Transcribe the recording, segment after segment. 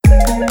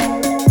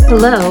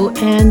Hello,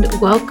 and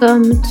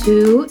welcome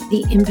to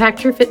the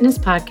Impact Your Fitness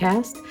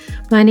podcast.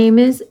 My name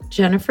is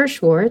Jennifer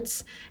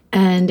Schwartz,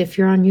 and if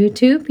you're on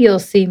YouTube, you'll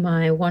see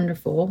my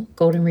wonderful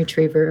golden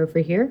retriever over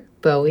here,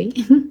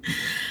 Bowie.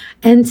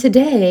 And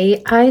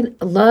today, I'd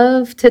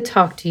love to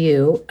talk to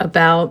you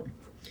about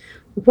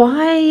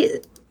why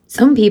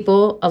some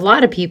people, a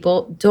lot of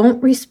people,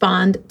 don't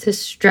respond to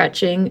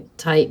stretching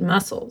tight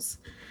muscles.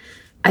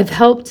 I've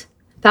helped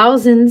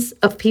thousands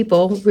of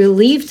people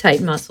relieve tight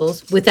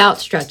muscles without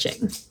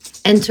stretching.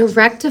 And to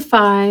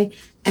rectify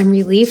and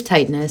relieve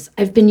tightness,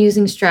 I've been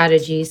using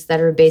strategies that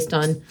are based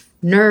on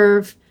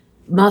nerve,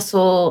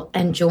 muscle,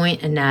 and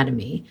joint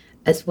anatomy,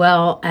 as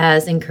well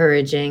as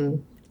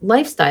encouraging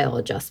lifestyle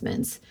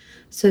adjustments.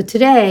 So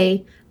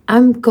today,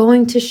 I'm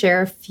going to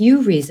share a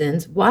few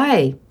reasons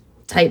why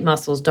tight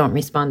muscles don't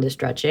respond to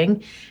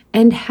stretching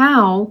and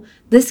how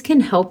this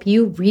can help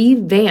you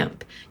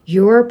revamp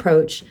your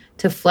approach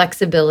to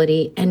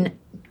flexibility and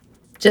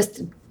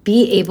just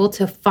be able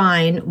to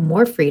find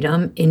more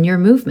freedom in your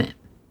movement.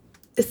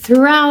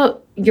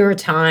 Throughout your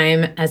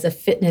time as a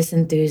fitness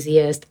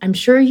enthusiast, I'm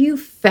sure you've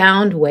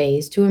found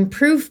ways to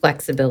improve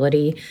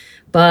flexibility,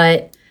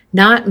 but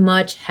not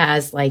much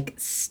has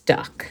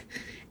stuck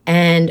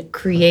and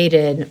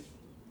created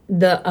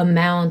the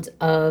amount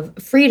of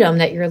freedom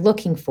that you're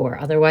looking for.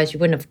 Otherwise, you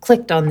wouldn't have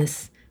clicked on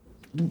this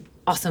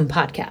awesome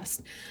podcast.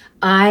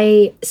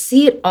 I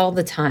see it all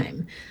the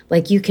time.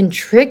 You can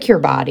trick your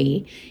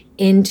body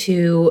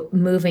into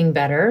moving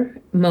better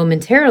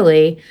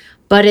momentarily,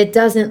 but it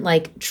doesn't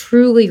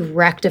truly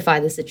rectify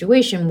the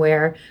situation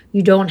where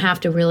you don't have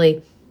to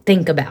really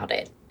think about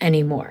it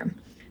anymore.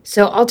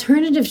 So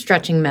alternative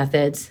stretching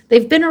methods,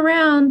 they've been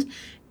around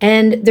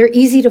and they're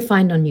easy to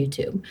find on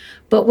YouTube.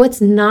 But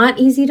what's not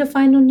easy to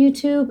find on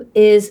YouTube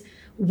is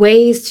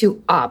ways to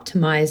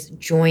optimize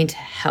joint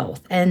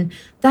health. And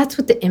that's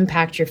what the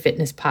Impact Your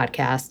Fitness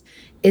podcast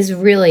is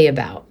really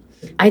about.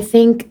 I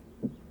think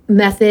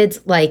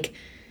methods like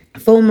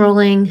foam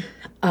rolling,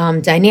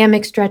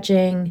 dynamic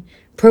stretching,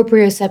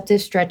 proprioceptive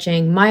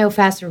stretching,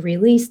 myofascial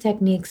release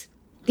techniques,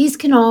 these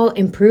can all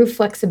improve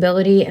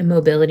flexibility and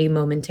mobility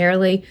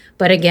momentarily,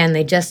 but again,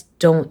 they just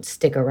don't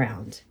stick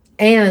around.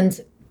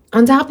 And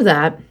on top of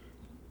that,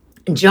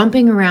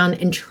 jumping around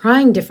and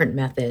trying different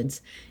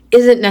methods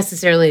isn't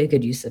necessarily a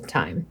good use of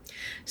time.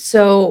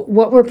 So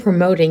what we're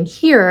promoting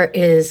here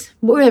is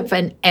more of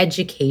an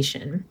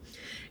education,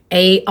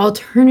 an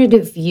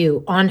alternative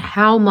view on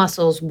how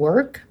muscles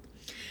work,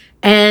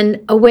 and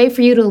a way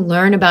for you to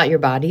learn about your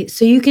body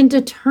so you can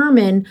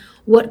determine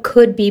what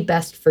could be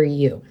best for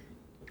you.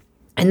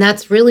 And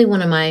that's really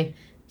one of my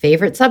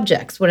favorite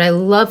subjects, what I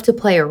love to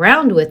play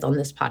around with on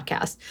this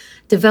podcast,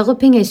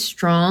 developing a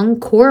strong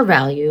core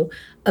value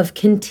of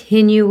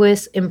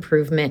continuous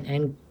improvement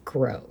and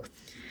growth.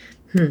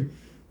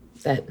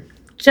 That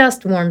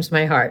just warms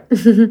my heart.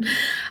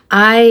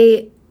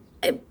 I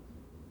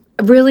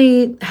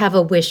really have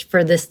a wish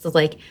for this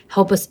to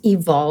help us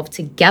evolve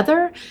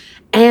together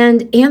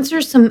and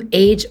answer some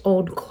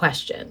age-old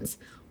questions.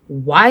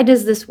 Why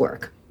does this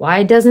work?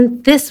 Why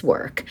doesn't this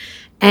work?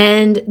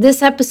 And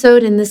this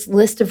episode and this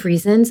list of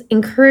reasons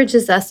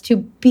encourages us to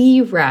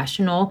be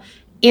rational,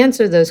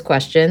 answer those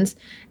questions,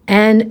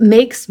 and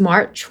make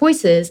smart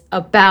choices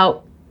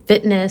about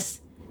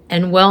fitness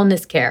and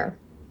wellness care,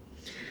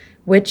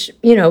 which,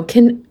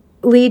 can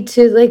lead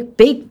to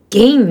big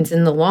gains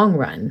in the long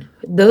run.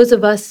 Those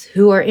of us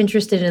who are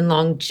interested in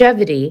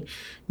longevity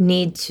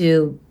need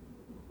to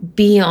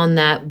be on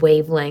that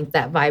wavelength,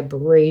 that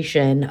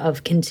vibration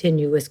of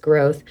continuous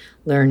growth,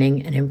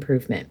 learning, and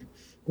improvement.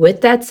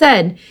 With that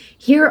said,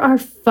 here are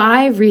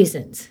 5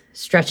 reasons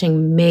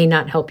stretching may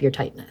not help your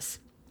tightness.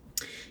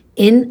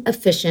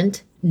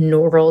 Inefficient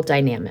neural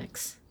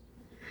dynamics.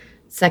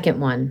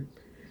 Second one,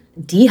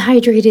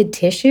 dehydrated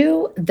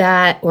tissue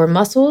or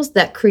muscles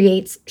that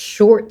creates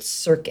short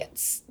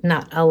circuits,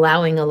 not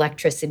allowing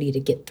electricity to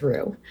get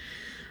through.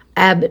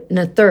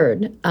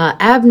 Third,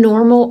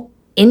 abnormal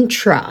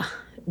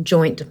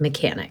intra-joint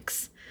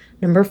mechanics.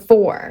 Number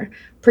 4,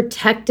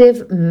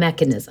 protective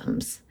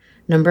mechanisms.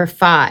 Number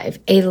 5,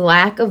 a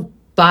lack of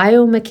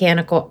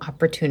biomechanical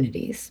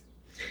opportunities.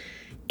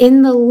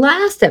 In the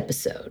last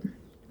episode,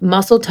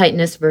 muscle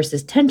tightness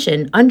versus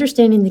tension,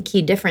 understanding the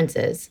key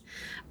differences,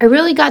 I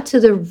really got to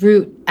the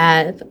root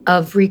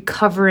of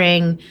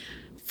recovering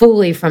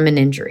fully from an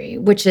injury,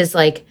 which is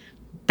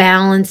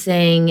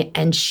balancing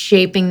and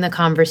shaping the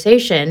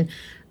conversation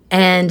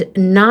and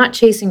not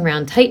chasing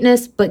around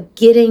tightness, but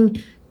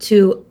getting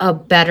to a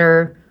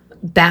better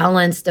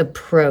balanced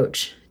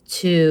approach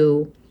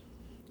to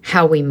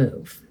how we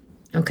move.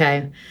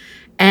 Okay.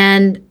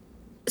 And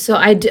so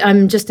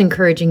I'm just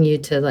encouraging you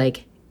to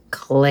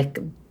click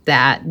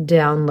that,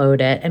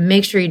 download it, and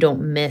make sure you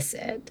don't miss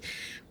it,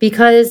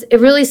 because it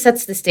really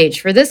sets the stage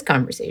for this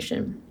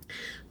conversation.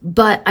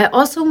 But I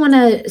also want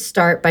to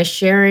start by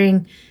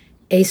sharing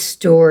a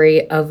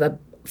story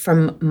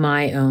from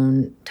my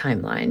own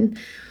timeline,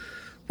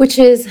 which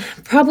is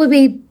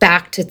probably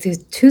back to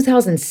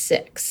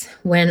 2006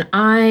 when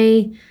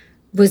I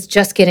was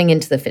just getting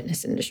into the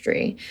fitness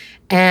industry,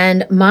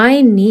 and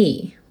my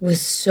knee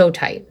was so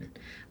tight.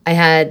 I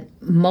had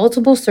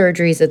multiple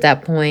surgeries at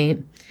that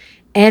point,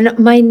 and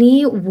my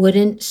knee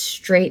wouldn't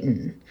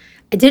straighten.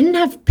 I didn't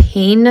have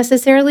pain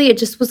necessarily, it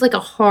just was like a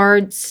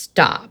hard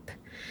stop.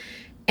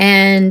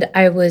 And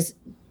I was,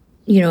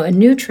 a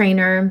new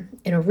trainer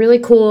in a really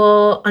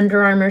cool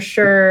Under Armour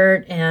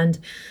shirt, and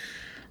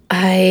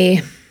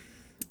I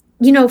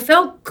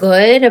felt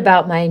good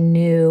about my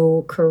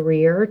new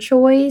career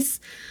choice,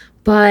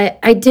 but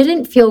I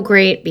didn't feel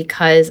great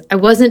because I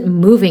wasn't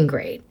moving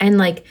great. And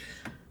like,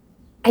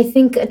 I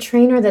think a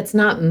trainer that's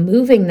not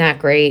moving that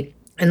great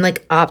and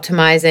like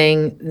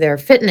optimizing their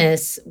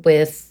fitness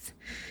with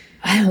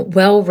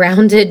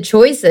well-rounded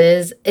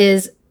choices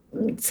is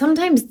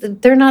sometimes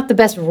they're not the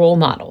best role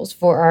models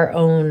for our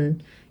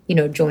own,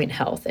 joint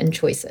health and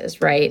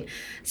choices, right?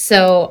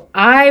 So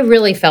I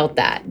really felt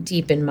that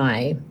deep in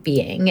my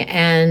being,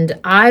 and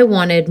I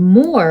wanted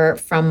more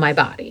from my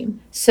body.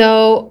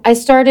 So I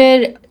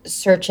started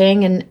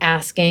searching and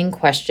asking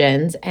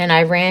questions, and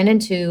I ran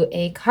into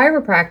a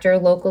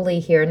chiropractor locally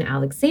here in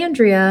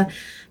Alexandria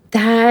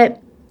that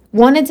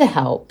wanted to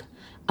help.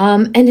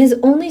 And his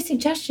only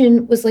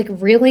suggestion was like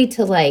really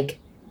to like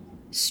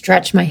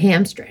stretch my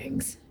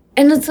hamstrings.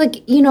 And it's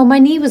like, my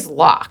knee was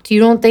locked. You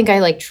don't think I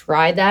like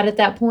tried that at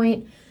that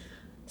point?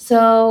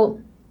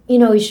 So,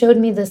 he showed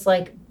me this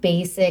like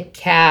basic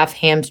calf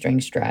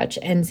hamstring stretch.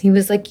 And he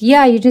was like,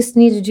 yeah, you just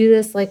need to do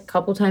this like a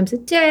couple times a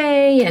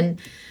day.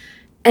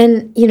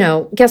 And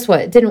guess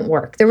what? It didn't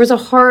work. There was a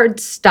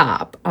hard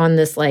stop on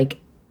this like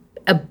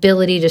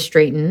ability to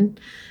straighten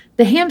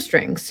the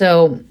hamstring.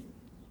 So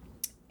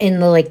in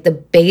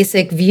the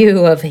basic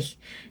view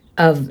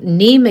of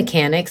knee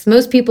mechanics,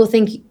 most people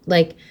think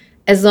like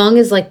as long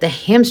as like the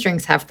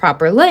hamstrings have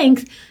proper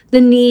length, the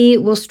knee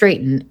will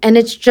straighten. And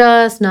it's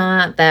just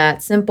not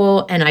that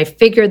simple. And I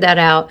figured that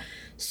out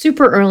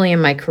super early in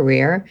my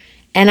career.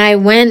 And I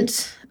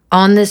went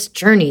on this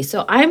journey.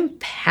 So I'm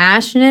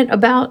passionate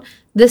about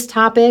this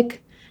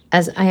topic,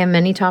 as I am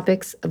many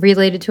topics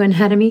related to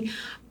anatomy.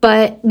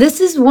 But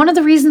this is one of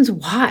the reasons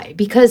why,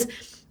 because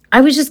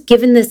I was just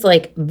given this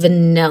like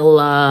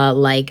vanilla,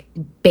 like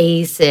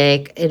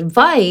basic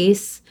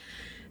advice.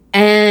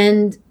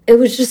 And it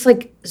was just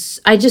like,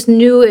 I just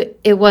knew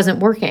it wasn't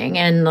working.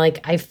 And like,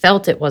 I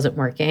felt it wasn't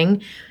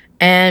working.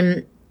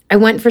 And I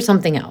went for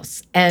something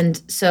else.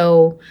 And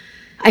so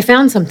I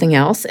found something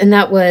else. And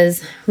that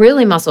was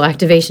really muscle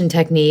activation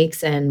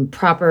techniques and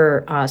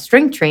proper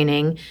strength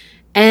training.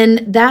 And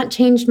that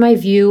changed my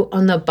view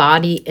on the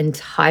body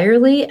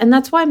entirely. And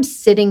that's why I'm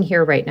sitting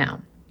here right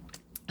now.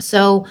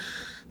 So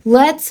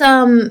let's,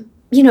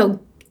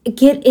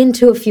 get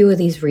into a few of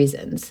these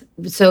reasons.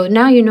 So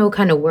now you know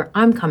kind of where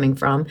I'm coming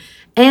from.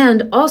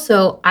 And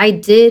also, I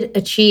did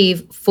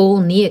achieve full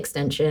knee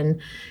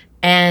extension,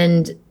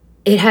 and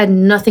it had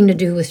nothing to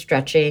do with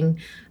stretching.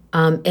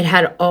 It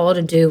had all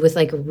to do with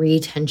like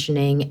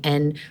retensioning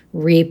and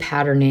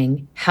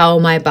repatterning how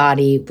my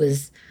body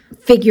was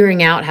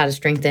figuring out how to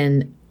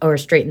strengthen or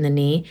straighten the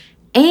knee,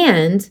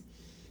 and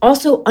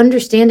also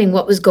understanding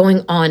what was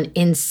going on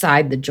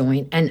inside the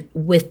joint and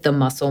with the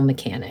muscle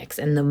mechanics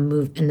and the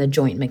move and the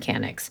joint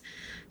mechanics.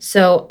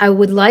 So I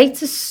would like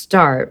to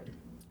start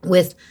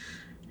with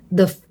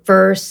the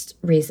first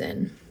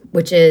reason,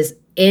 which is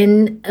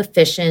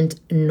inefficient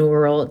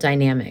neural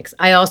dynamics.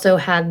 I also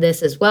had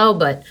this as well,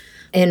 but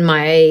in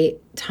my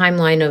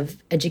timeline of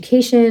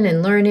education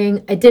and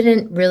learning, I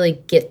didn't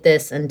really get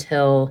this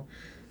until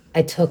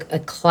I took a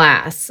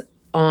class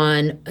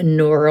on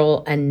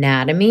neural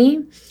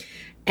anatomy.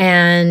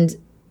 And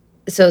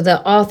so the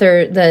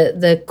author,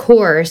 the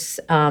course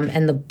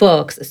and the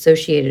books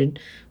associated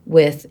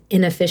with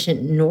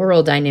inefficient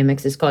neural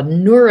dynamics is called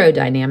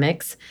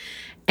neurodynamics.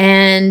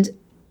 And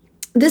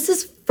this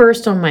is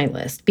first on my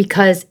list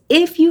because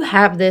if you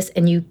have this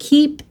and you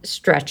keep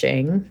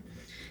stretching,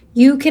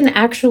 you can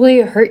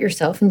actually hurt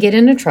yourself and get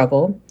into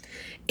trouble.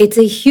 It's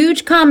a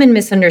huge common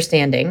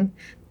misunderstanding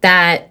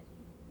that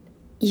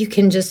you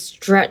can just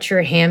stretch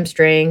your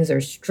hamstrings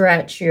or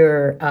stretch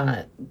your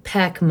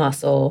pec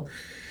muscle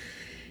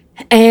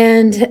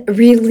and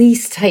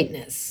release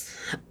tightness.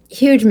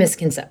 Huge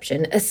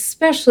misconception,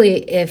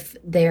 especially if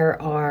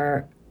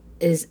there's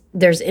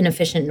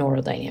inefficient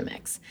neural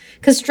dynamics.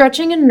 Because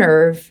stretching a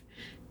nerve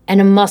and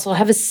a muscle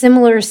have a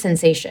similar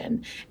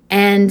sensation,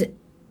 and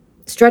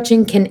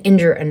stretching can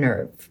injure a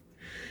nerve.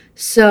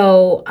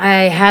 So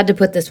I had to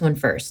put this one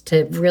first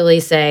to really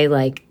say,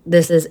 like,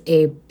 this is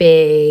a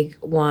big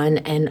one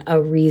and a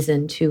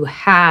reason to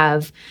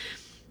have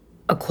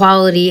a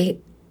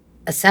quality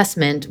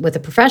assessment with a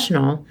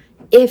professional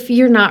if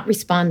you're not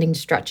responding to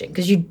stretching,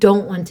 because you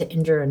don't want to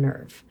injure a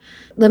nerve.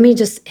 Let me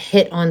just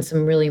hit on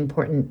some really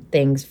important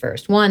things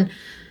first. One,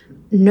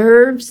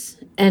 nerves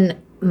and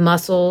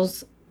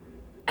muscles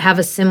have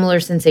a similar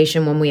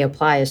sensation when we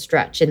apply a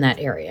stretch in that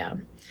area.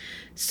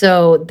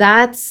 So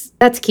that's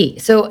key.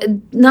 So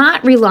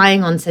not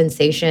relying on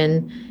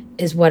sensation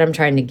is what I'm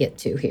trying to get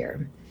to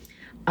here.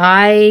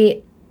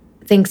 I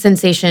think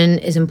sensation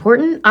is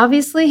important,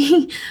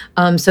 obviously.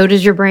 So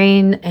does your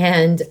brain.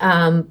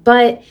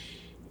 But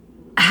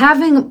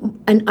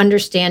having an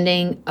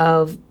understanding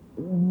of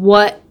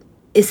what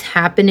is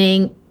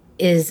happening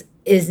is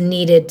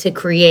needed to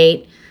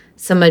create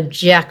some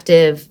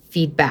objective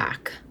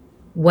feedback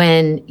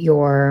when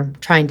you're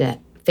trying to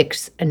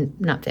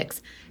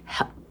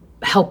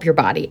help your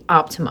body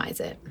optimize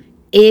it.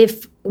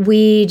 If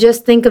we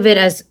just think of it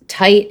as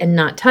tight and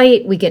not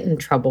tight, we get in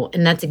trouble.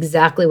 And that's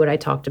exactly what I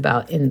talked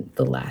about in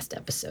the last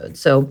episode.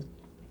 So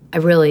I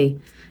really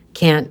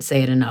can't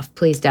say it enough.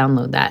 Please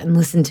download that and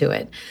listen to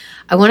it.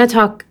 I want to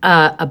talk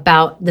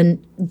about the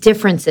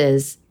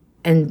differences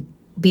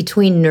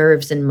between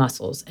nerves and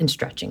muscles and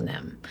stretching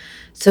them.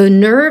 So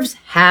nerves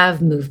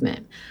have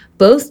movement.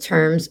 Both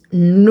terms,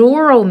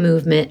 neural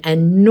movement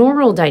and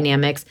neural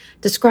dynamics,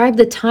 describe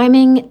the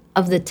timing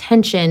of the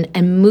tension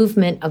and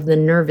movement of the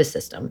nervous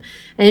system.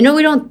 And I know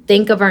we don't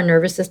think of our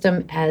nervous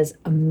system as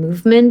a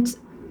movement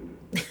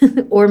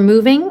or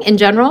moving in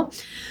general,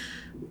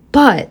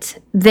 but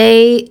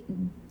they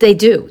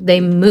do.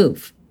 They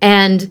move.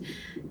 And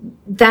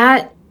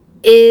that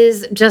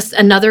is just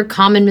another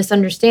common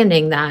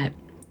misunderstanding, that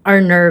our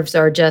nerves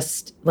are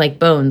just like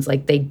bones,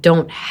 like they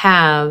don't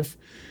have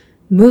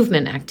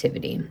movement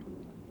activity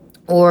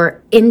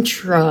or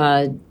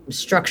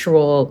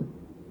intrastructural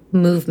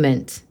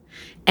movement,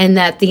 and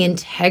that the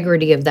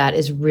integrity of that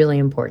is really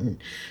important.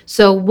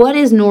 So what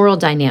is neural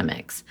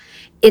dynamics?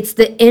 It's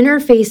the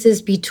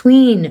interfaces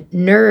between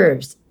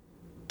nerves,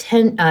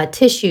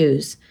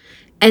 tissues,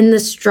 and the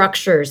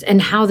structures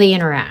and how they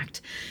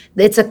interact.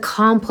 It's a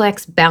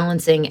complex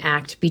balancing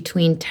act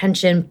between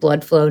tension,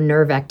 blood flow,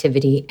 nerve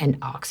activity, and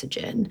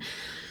oxygen.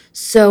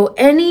 So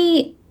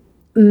any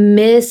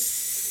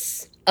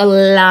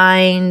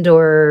misaligned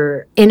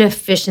or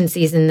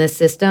inefficiencies in this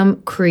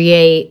system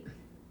create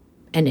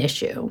an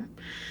issue.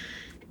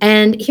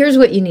 And here's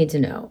what you need to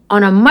know.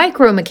 On a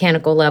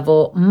micromechanical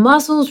level,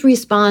 muscles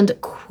respond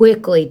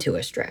quickly to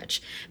a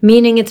stretch,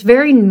 meaning it's a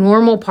very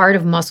normal part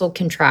of muscle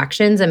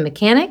contractions and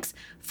mechanics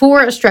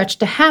for a stretch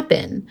to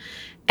happen.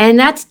 And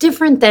that's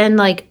different than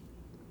like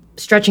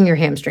stretching your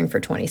hamstring for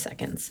 20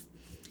 seconds.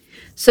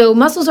 So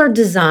muscles are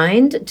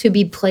designed to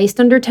be placed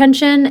under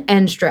tension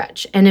and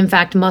stretch. And in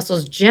fact,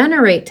 muscles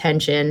generate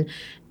tension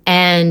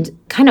and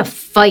kind of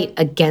fight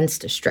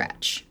against a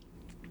stretch.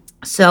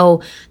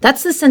 So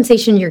that's the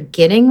sensation you're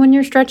getting when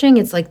you're stretching.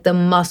 It's like the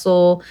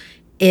muscle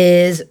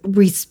is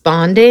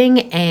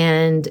responding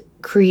and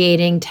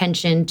creating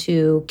tension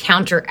to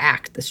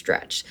counteract the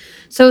stretch.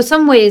 So in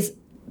some ways,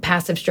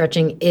 passive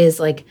stretching is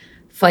like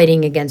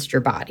fighting against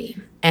your body.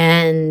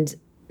 And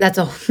that's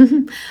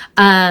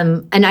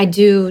and I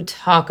do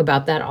talk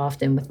about that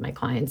often with my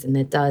clients, and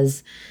it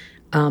does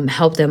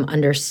help them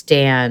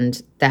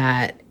understand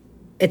that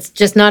it's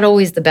just not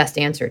always the best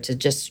answer to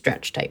just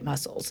stretch tight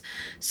muscles.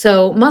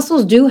 So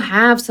muscles do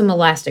have some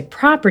elastic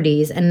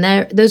properties, and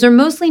those are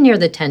mostly near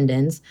the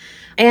tendons.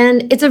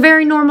 And it's a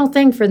very normal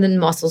thing for the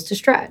muscles to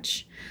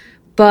stretch.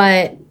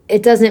 But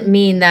it doesn't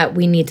mean that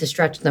we need to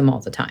stretch them all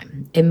the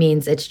time. It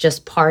means it's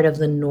just part of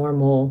the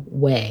normal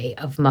way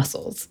of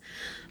muscles.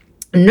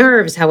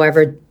 Nerves,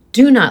 however,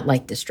 do not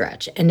like to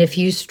stretch. And if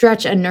you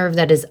stretch a nerve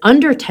that is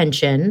under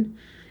tension,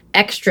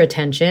 extra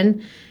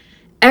tension,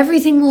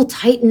 everything will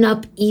tighten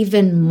up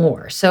even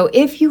more. So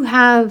if you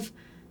have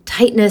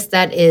tightness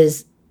that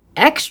is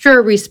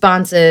extra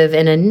responsive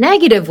in a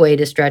negative way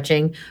to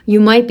stretching, you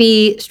might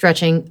be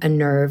stretching a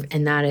nerve,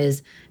 and that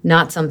is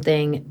not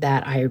something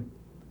that I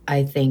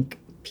think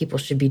people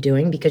should be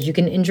doing, because you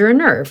can injure a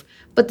nerve.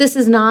 But this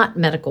is not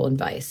medical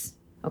advice,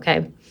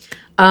 okay?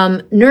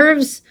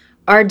 Nerves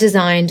are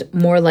designed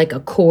more like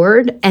a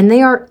cord, and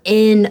they are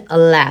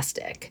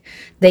inelastic.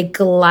 They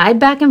glide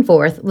back and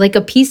forth like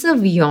a piece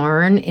of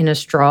yarn in a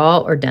straw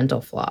or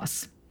dental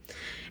floss.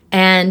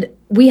 And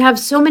we have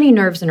so many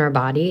nerves in our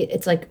body.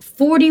 It's like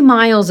 40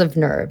 miles of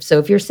nerves. So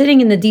if you're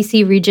sitting in the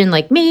DC region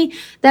like me,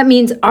 that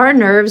means our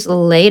nerves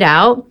laid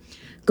out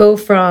go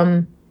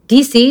from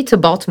DC to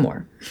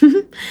Baltimore.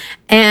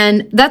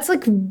 And that's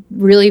like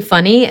really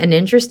funny and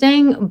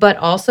interesting, but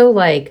also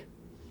like,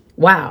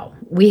 wow,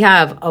 we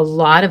have a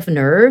lot of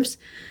nerves,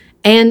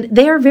 and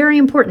they are very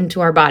important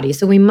to our body.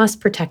 So we must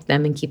protect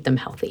them and keep them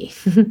healthy.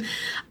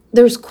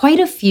 There's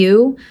quite a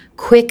few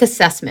quick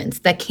assessments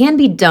that can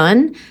be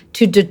done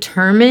to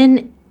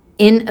determine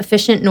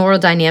inefficient neural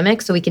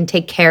dynamics so we can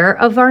take care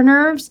of our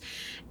nerves.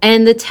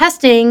 And the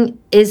testing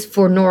is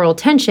for neural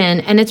tension,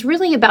 and it's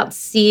really about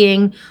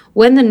seeing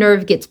when the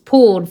nerve gets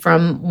pulled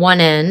from one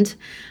end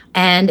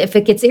and if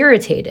it gets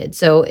irritated.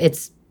 So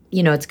it's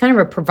kind of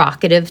a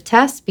provocative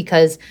test,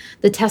 because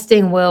the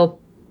testing will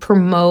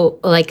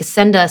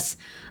send us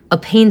a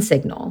pain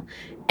signal.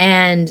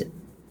 And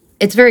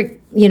it's very,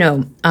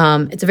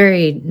 it's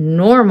very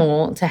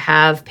normal to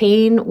have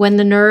pain when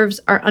the nerves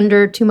are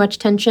under too much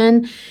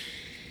tension.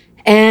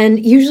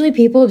 And usually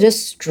people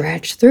just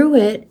stretch through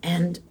it.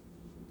 And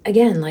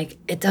again, like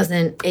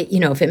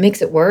if it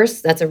makes it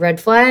worse, that's a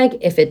red flag.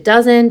 If it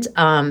doesn't,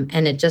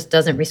 and it just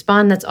doesn't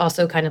respond, that's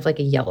also kind of like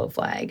a yellow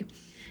flag.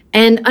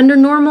 And under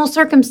normal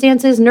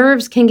circumstances,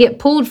 nerves can get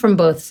pulled from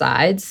both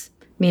sides,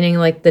 meaning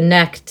like the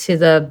neck to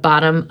the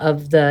bottom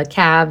of the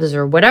calves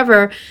or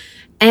whatever.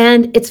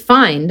 And it's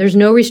fine. There's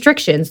no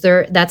restrictions.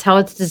 That's how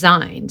it's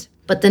designed.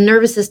 But the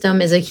nervous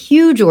system is a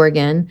huge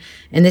organ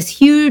and this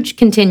huge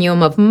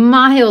continuum of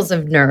miles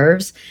of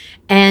nerves.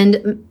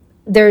 And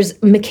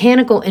there's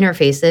mechanical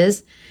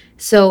interfaces.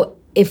 So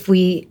if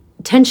we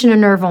tension a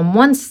nerve on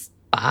one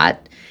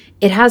spot,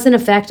 it has an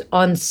effect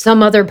on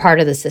some other part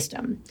of the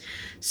system.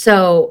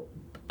 So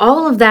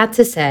all of that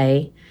to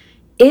say,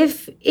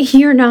 if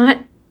you're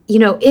not,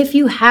 if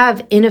you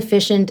have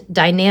inefficient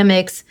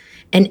dynamics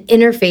and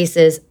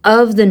interfaces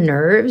of the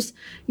nerves,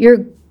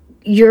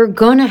 you're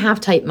going to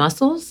have tight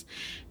muscles,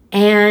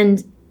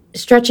 and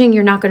stretching,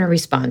 you're not going to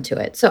respond to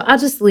it. So I'll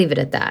just leave it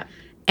at that.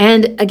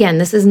 And again,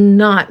 this is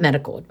not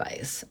medical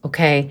advice,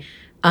 okay?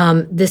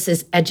 This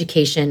is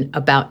education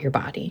about your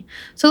body.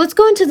 So let's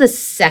go into the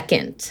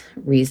second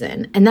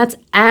reason, and that's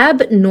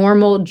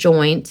abnormal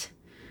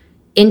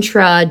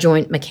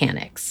intra-joint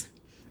mechanics.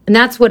 And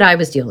that's what I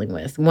was dealing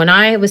with. When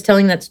I was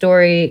telling that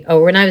story,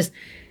 or when I was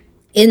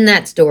in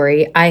that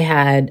story, I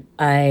had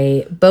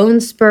a bone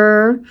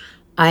spur,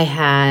 I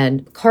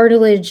had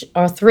cartilage,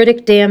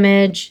 arthritic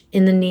damage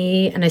in the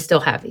knee, and I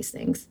still have these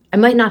things. I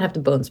might not have the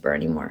bone spur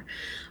anymore.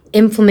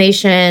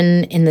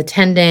 Inflammation in the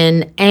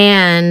tendon,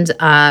 and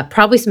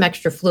probably some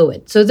extra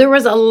fluid. So there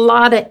was a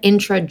lot of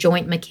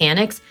intra-joint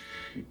mechanics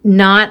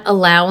not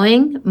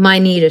allowing my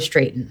knee to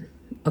straighten,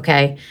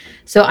 okay?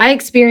 So I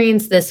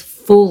experienced this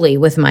fully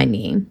with my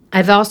knee.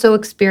 I've also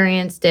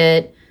experienced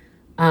it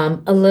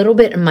a little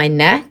bit in my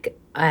neck,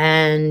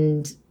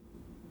 and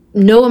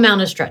no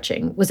amount of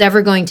stretching was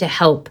ever going to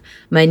help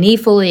my knee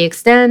fully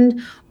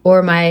extend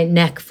or my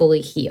neck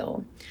fully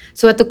heal.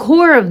 So at the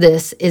core of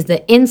this is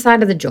the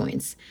inside of the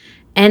joints.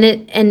 And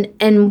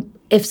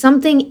if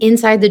something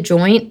inside the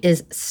joint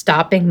is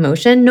stopping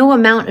motion, no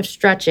amount of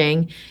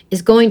stretching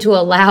is going to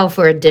allow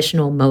for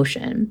additional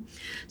motion.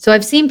 So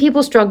I've seen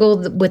people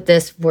struggle with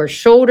this for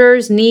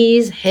shoulders,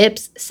 knees,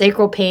 hips,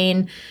 sacral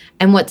pain.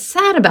 And what's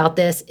sad about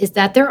this is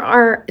that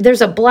there's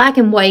a black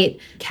and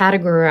white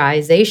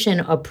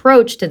categorization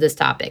approach to this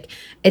topic.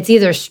 It's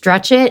either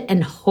stretch it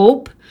and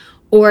hope,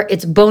 or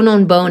it's bone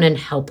on bone and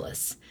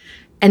helpless.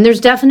 And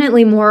there's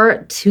definitely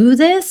more to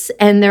this,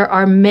 and there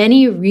are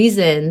many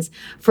reasons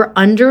for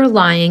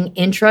underlying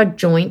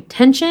intra-joint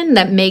tension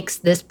that makes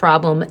this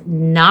problem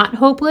not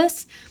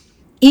hopeless.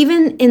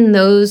 Even in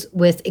those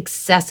with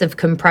excessive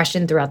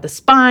compression throughout the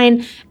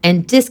spine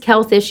and disc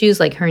health issues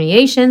like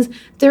herniations,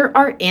 there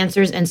are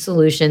answers and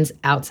solutions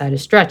outside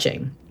of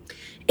stretching.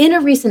 In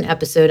a recent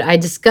episode, I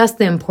discussed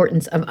the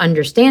importance of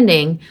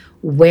understanding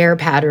wear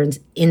patterns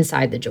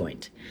inside the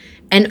joint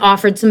and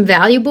offered some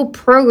valuable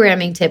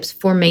programming tips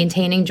for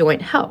maintaining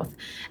joint health.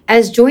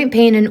 As joint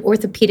pain and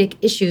orthopedic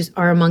issues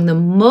are among the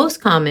most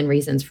common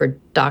reasons for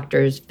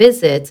doctors'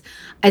 visits,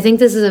 I think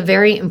this is a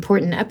very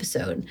important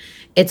episode.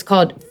 It's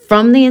called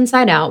From the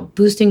Inside Out,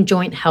 Boosting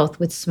Joint Health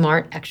with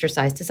Smart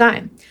Exercise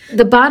Design.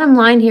 The bottom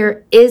line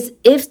here is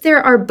if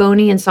there are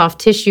bony and soft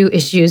tissue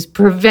issues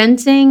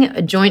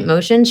preventing joint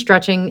motion,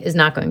 stretching is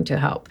not going to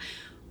help.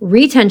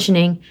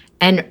 Retensioning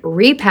and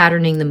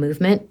repatterning the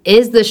movement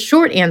is the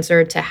short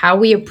answer to how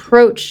we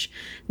approach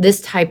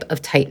this type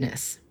of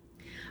tightness.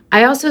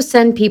 I also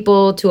send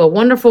people to a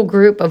wonderful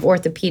group of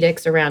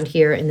orthopedics around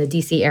here in the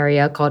DC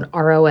area called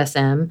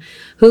ROSM,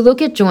 who look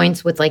at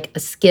joints with like a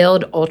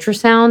skilled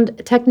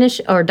ultrasound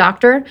technician or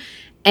doctor.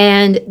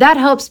 And that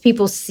helps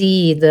people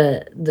see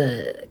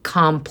the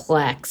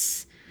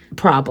complex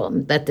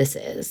problem that this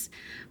is.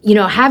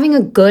 Having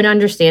a good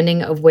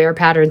understanding of wear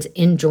patterns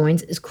in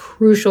joints is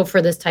crucial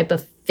for this type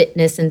of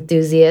fitness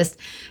enthusiast,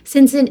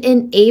 since it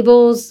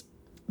enables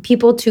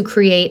people to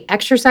create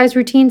exercise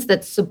routines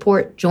that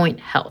support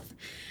joint health.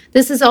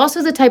 This is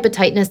also the type of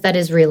tightness that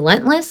is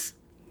relentless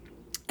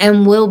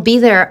and will be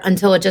there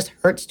until it just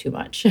hurts too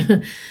much.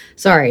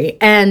 Sorry.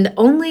 And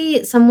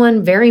only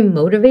someone very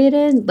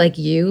motivated, like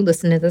you,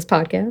 listen to this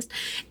podcast,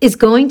 is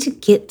going to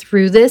get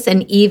through this,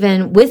 and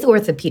even with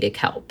orthopedic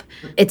help.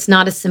 It's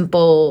not a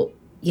simple,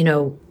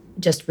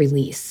 just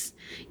release.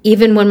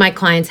 Even when my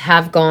clients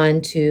have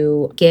gone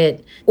to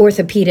get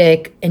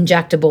orthopedic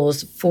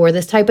injectables for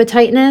this type of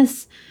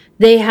tightness,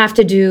 they have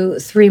to do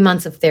 3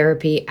 months of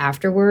therapy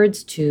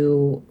afterwards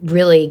to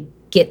really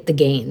get the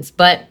gains.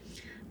 But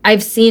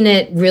I've seen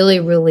it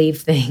really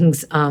relieve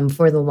things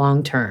for the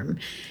long term.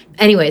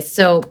 Anyways,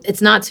 so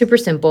it's not super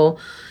simple.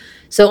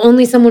 So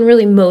only someone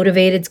really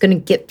motivated is going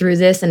to get through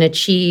this and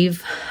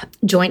achieve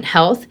joint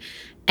health.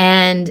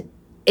 And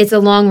it's a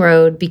long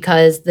road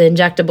because the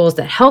injectables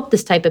that help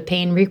this type of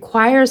pain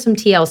require some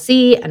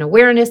TLC and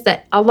awareness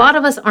that a lot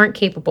of us aren't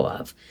capable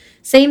of.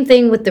 Same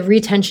thing with the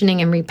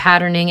retensioning and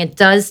repatterning. It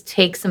does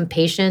take some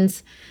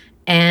patience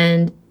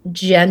and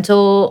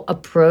gentle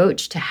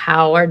approach to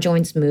how our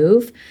joints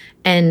move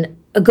and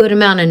a good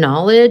amount of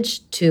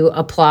knowledge to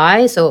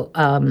apply. So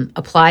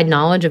applied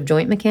knowledge of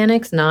joint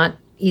mechanics, not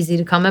easy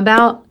to come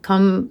about.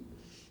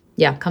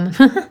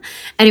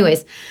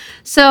 Anyways,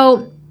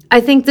 so I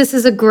think this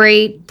is a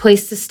great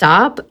place to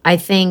stop. I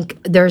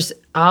think there's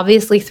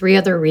obviously 3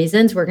 other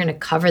reasons. We're going to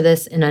cover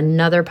this in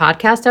another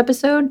podcast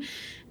episode,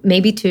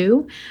 maybe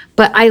 2.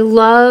 But I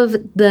love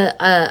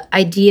the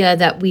idea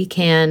that we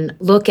can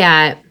look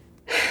at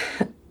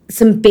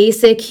some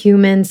basic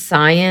human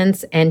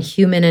science and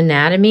human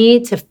anatomy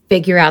to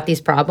figure out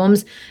these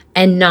problems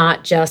and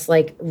not just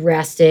like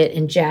rest it,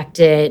 inject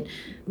it,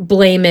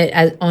 blame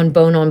it on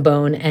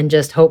bone, and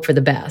just hope for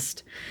the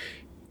best.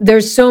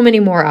 There's so many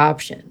more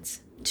options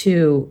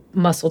to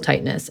muscle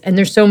tightness, and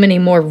there's so many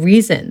more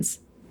reasons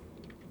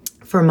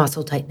for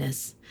muscle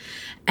tightness.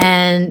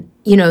 And,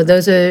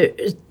 those are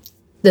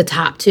the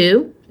top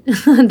 2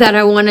 that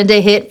I wanted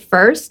to hit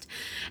first.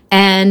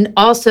 And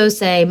also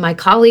say my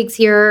colleagues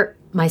here,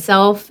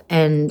 myself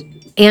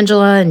and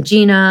Angela and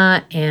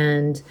Gina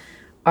and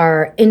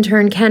our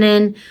intern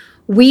Kenan,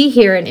 we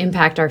here at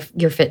Impact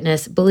Your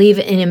Fitness believe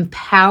in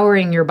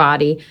empowering your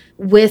body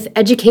with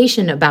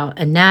education about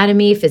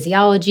anatomy,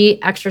 physiology,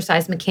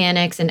 exercise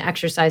mechanics, and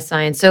exercise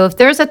science. So if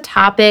there's a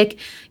topic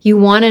you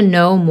want to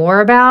know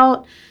more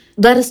about,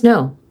 let us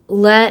know.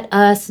 Let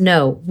us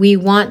know. We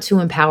want to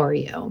empower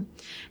you.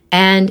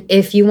 And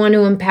if you want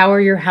to empower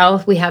your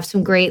health, we have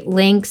some great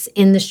links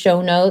in the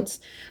show notes,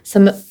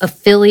 some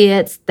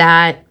affiliates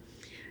that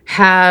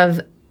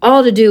have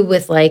all to do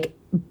with like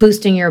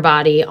boosting your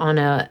body on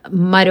a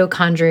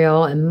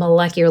mitochondrial and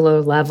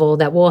molecular level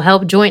that will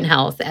help joint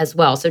health as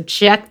well. So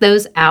check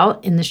those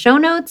out in the show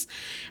notes.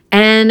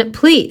 And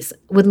please,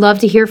 would love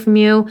to hear from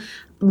you.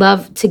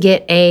 Love to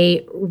get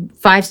a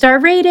 5-star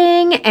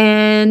rating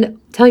and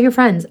tell your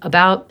friends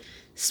about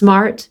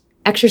smart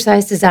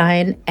exercise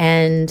design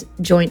and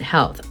joint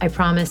health. I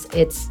promise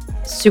it's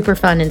super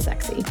fun and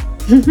sexy.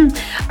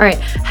 All right,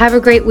 have a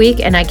great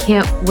week, and I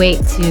can't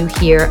wait to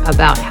hear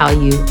about how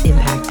you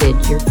impacted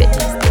your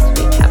fitness this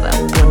week. Have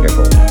a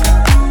wonderful week.